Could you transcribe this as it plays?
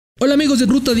Hola amigos de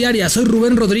Ruta Diaria, soy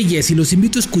Rubén Rodríguez y los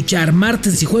invito a escuchar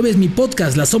martes y jueves mi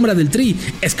podcast La Sombra del Tri,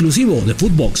 exclusivo de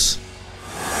Footbox.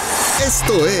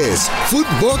 Esto es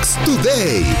Footbox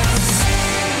Today.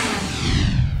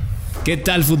 ¿Qué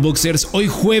tal, Footboxers? Hoy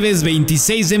jueves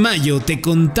 26 de mayo te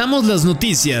contamos las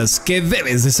noticias que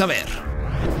debes de saber.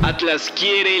 Atlas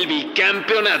quiere el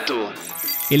bicampeonato.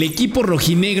 El equipo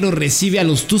rojinegro recibe a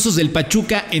los Tuzos del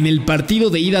Pachuca en el partido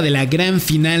de ida de la gran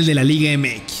final de la Liga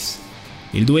MX.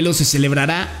 El duelo se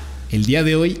celebrará el día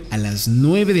de hoy a las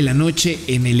 9 de la noche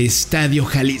en el Estadio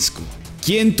Jalisco.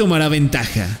 ¿Quién tomará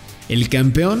ventaja? ¿El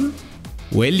campeón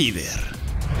o el líder?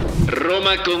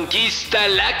 Roma conquista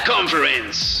la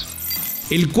Conference.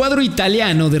 El cuadro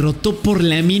italiano derrotó por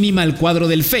la mínima al cuadro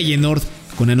del Feyenoord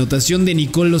con anotación de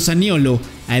Nicolo Zaniolo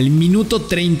al minuto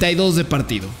 32 de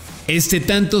partido. Este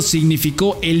tanto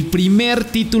significó el primer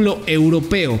título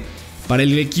europeo para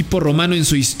el equipo romano en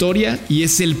su historia y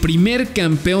es el primer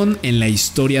campeón en la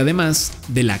historia además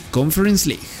de la Conference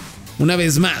League. Una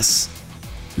vez más,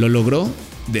 lo logró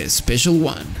The Special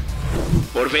One.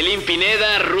 Orbelín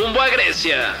Pineda rumbo a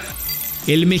Grecia.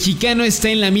 El mexicano está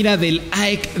en la mira del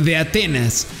AEK de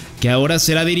Atenas, que ahora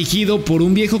será dirigido por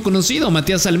un viejo conocido,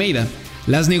 Matías Almeida.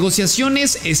 Las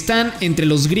negociaciones están entre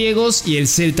los griegos y el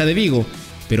Celta de Vigo,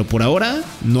 pero por ahora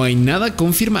no hay nada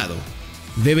confirmado.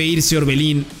 ¿Debe irse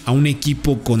Orbelín a un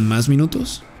equipo con más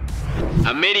minutos?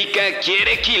 América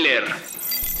quiere killer.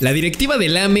 La directiva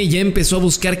del AME ya empezó a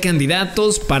buscar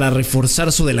candidatos para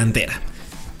reforzar su delantera.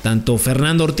 Tanto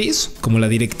Fernando Ortiz como la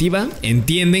directiva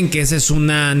entienden que esa es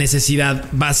una necesidad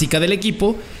básica del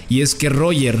equipo, y es que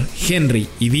Roger, Henry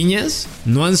y Viñas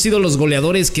no han sido los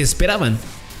goleadores que esperaban.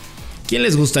 ¿Quién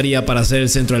les gustaría para ser el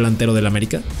centro delantero del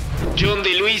América? John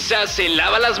de Luisa se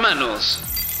lava las manos.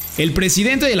 El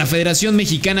presidente de la Federación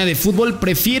Mexicana de Fútbol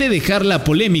prefiere dejar la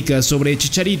polémica sobre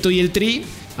Chicharito y el Tri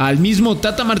al mismo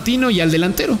Tata Martino y al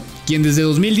delantero, quien desde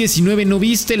 2019 no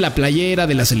viste la playera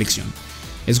de la selección.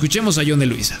 Escuchemos a John de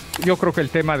Luisa. Yo creo que el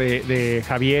tema de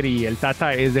Javier y el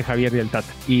Tata es de Javier y el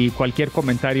Tata. Y cualquier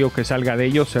comentario que salga de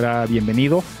ellos será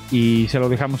bienvenido y se lo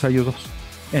dejamos a ellos dos,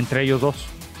 entre ellos dos.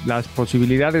 Las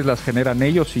posibilidades las generan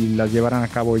ellos y las llevarán a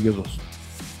cabo ellos dos.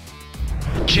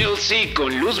 Chelsea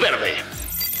con luz verde.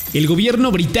 El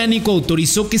gobierno británico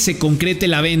autorizó que se concrete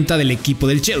la venta del equipo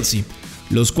del Chelsea,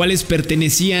 los cuales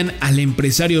pertenecían al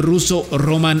empresario ruso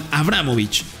Roman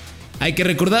Abramovich. Hay que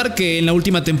recordar que en la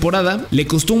última temporada le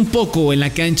costó un poco en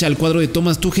la cancha al cuadro de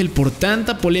Thomas Tuchel por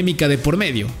tanta polémica de por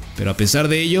medio, pero a pesar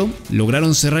de ello,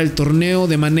 lograron cerrar el torneo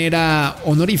de manera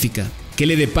honorífica. ¿Qué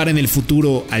le depara en el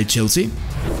futuro al Chelsea?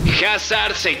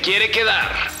 Hazard se quiere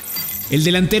quedar. El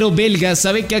delantero belga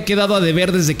sabe que ha quedado a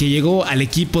deber desde que llegó al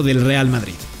equipo del Real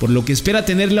Madrid, por lo que espera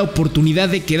tener la oportunidad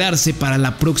de quedarse para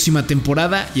la próxima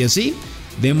temporada y así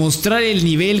demostrar el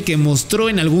nivel que mostró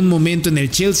en algún momento en el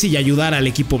Chelsea y ayudar al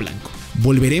equipo blanco.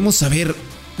 ¿Volveremos a ver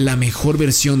la mejor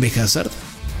versión de Hazard?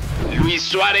 Luis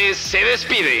Suárez se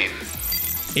despide.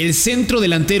 El centro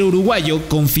delantero uruguayo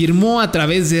confirmó a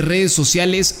través de redes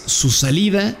sociales su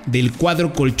salida del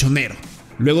cuadro colchonero,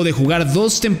 luego de jugar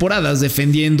 2 temporadas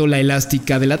defendiendo la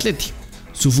elástica del Atleti.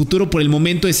 Su futuro por el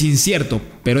momento es incierto,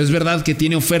 pero es verdad que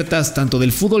tiene ofertas tanto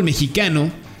del fútbol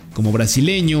mexicano como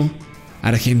brasileño,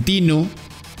 argentino,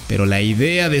 pero la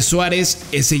idea de Suárez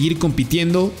es seguir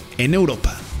compitiendo en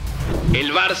Europa.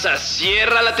 El Barça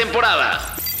cierra la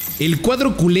temporada. El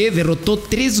cuadro culé derrotó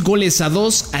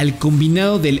 3-2 al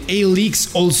combinado del A-League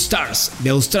All Stars de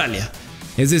Australia,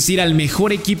 es decir, al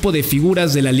mejor equipo de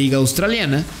figuras de la liga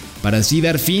australiana, para así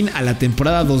dar fin a la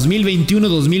temporada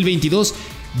 2021-2022,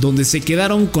 donde se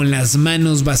quedaron con las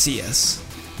manos vacías.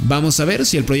 Vamos a ver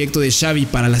si el proyecto de Xavi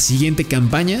para la siguiente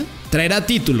campaña traerá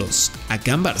títulos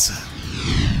acá en Barça.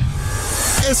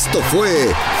 Esto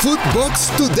fue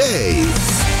Footbox Today.